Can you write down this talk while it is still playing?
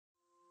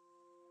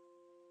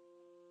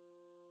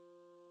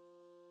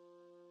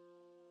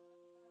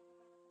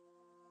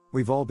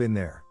We've all been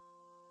there.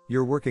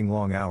 You're working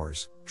long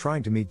hours,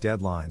 trying to meet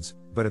deadlines,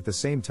 but at the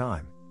same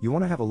time, you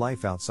want to have a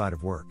life outside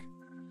of work.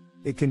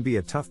 It can be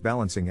a tough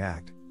balancing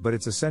act, but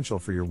it's essential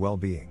for your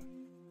well-being.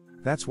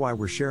 That's why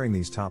we're sharing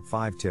these top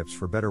 5 tips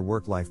for better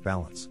work-life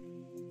balance.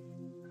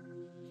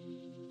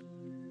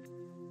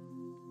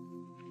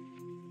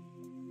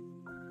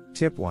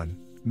 Tip 1.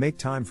 Make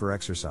time for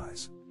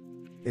exercise.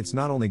 It's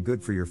not only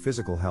good for your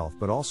physical health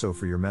but also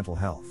for your mental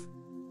health.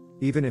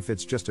 Even if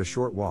it's just a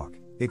short walk,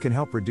 it can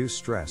help reduce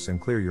stress and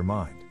clear your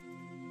mind.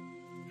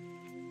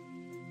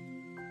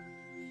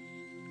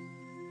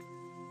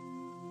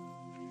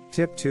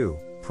 Tip 2.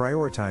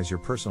 Prioritize your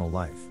personal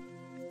life.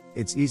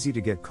 It's easy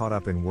to get caught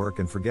up in work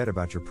and forget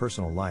about your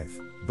personal life,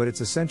 but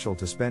it's essential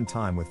to spend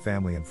time with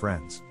family and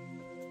friends.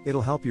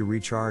 It'll help you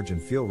recharge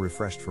and feel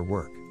refreshed for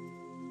work.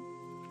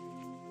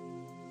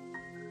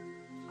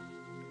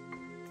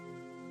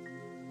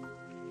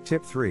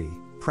 Tip 3.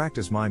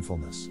 Practice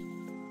mindfulness.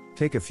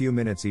 Take a few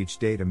minutes each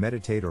day to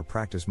meditate or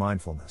practice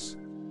mindfulness.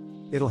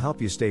 It'll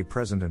help you stay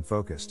present and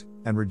focused,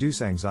 and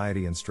reduce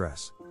anxiety and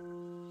stress.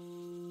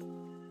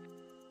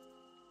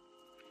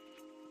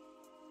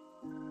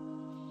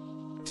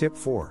 Tip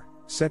 4.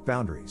 Set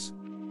boundaries.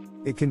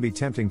 It can be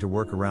tempting to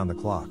work around the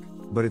clock,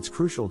 but it's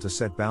crucial to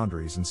set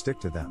boundaries and stick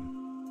to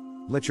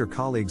them. Let your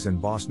colleagues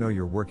and boss know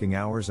your working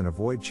hours and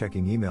avoid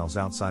checking emails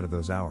outside of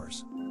those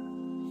hours.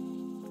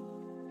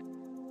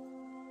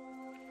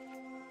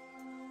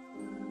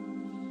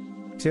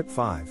 Tip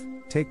 5.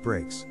 Take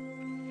breaks.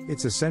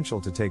 It's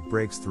essential to take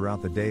breaks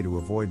throughout the day to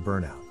avoid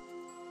burnout.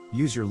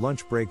 Use your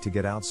lunch break to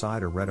get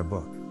outside or read a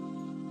book.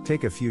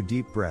 Take a few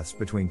deep breaths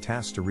between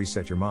tasks to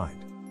reset your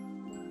mind.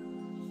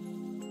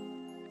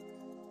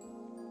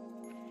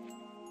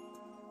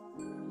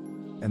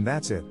 And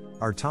that's it,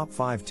 our top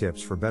 5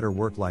 tips for better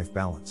work-life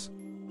balance.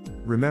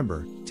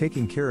 Remember,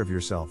 taking care of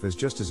yourself is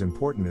just as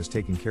important as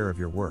taking care of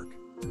your work.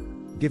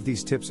 Give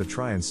these tips a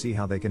try and see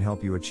how they can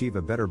help you achieve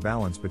a better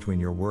balance between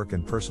your work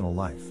and personal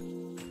life.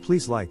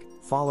 Please like,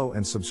 follow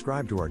and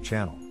subscribe to our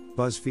channel,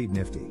 BuzzFeed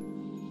Nifty.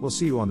 We'll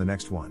see you on the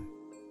next one.